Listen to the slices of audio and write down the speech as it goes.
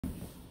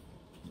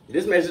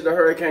This message to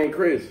Hurricane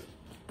Chris.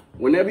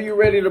 Whenever you're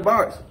ready to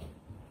box,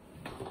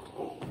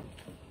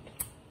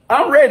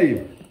 I'm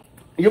ready.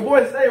 Your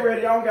boy stay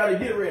ready. I don't gotta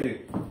get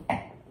ready.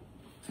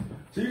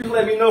 So you just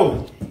let me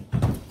know.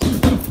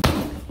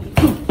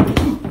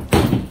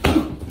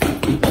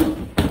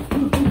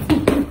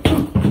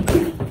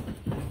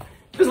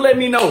 Just let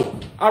me know.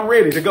 I'm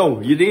ready to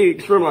go. You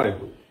dig? Shrimp life.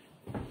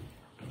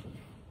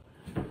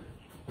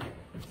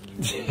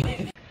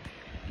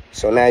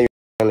 So now you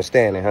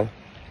understand it, huh?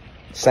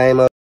 Same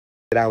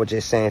that I was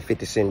just saying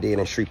 50 Cent did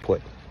in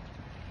Shreveport.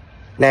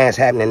 Now it's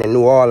happening in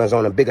New Orleans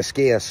on a bigger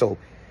scale, so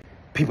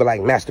people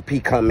like Master P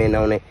come in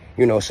on it,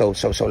 you know, so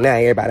now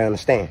everybody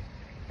understand.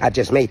 I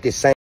just made this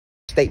same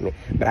statement,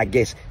 but I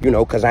guess, you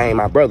know, because I ain't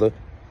my brother,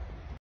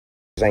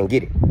 I ain't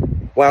get it.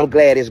 Well, I'm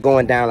glad it's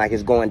going down like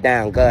it's going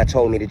down. God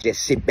told me to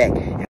just sit back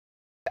and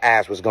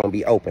eyes was gonna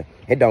be open.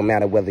 It don't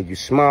matter whether you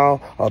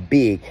small or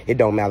big. It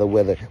don't matter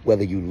whether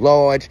you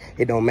large.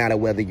 It don't matter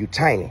whether you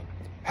tiny.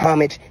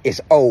 Homage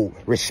is old.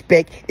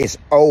 Respect is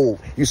old.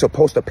 You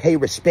supposed to pay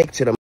respect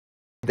to them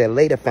that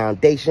laid a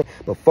foundation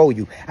before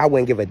you. I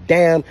wouldn't give a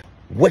damn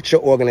what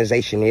your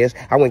organization is.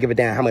 I wouldn't give a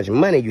damn how much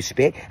money you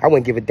spent. I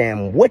wouldn't give a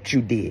damn what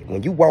you did.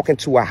 When you walk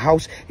into a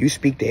house, you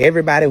speak to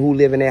everybody who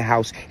live in that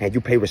house and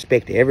you pay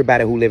respect to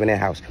everybody who live in that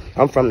house.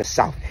 I'm from the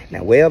South.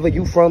 Now, wherever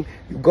you from,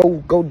 you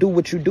go do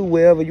what you do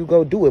wherever you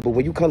go do it. But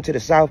when you come to the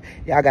South,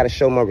 y'all got to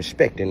show more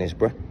respect in this,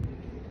 bro.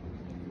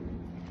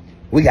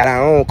 We got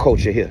our own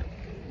culture here.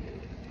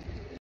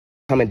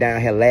 Coming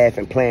down here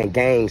laughing, playing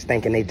games,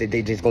 thinking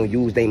they just going to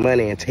use their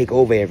money and take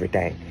over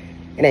everything.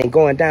 It ain't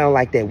going down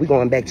like that. We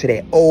going back to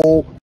that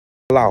old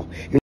law.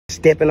 You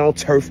stepping on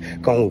turf,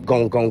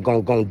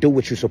 gonna do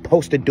what you're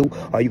supposed to do,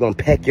 or you gonna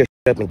pack your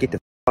shit up and get the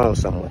on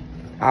somewhere.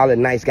 All the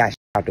nice guys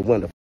out the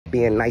window,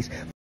 being nice,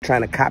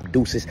 trying to cop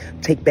deuces.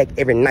 Take back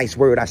every nice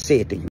word I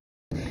said to you.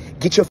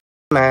 Get your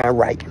mind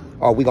right,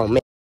 or we gonna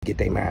make you get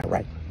their mind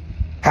right.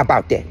 How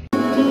about that?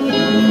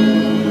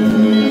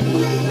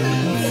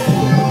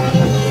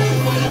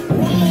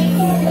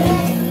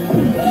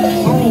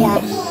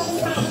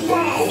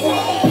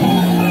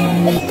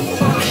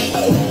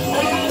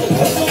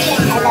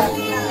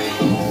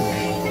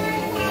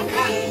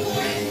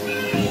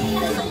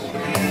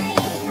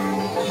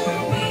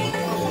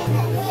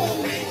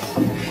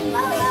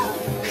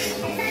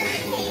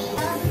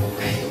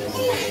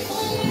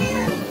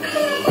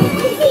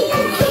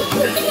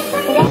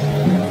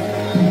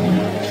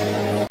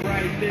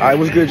 All right,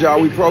 what's good,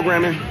 y'all? We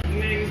programming.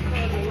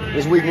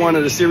 This week one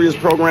of the serious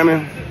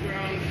programming.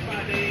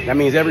 That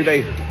means every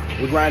day.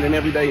 We're grinding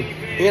every day.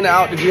 In and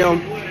out the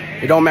gym.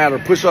 It don't matter.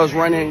 Push-ups,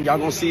 running. Y'all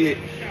gonna see it.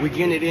 We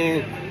getting it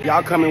in.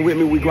 Y'all coming with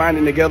me. We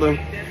grinding together.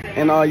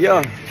 And yeah,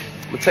 I'm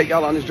gonna take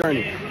y'all on this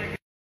journey.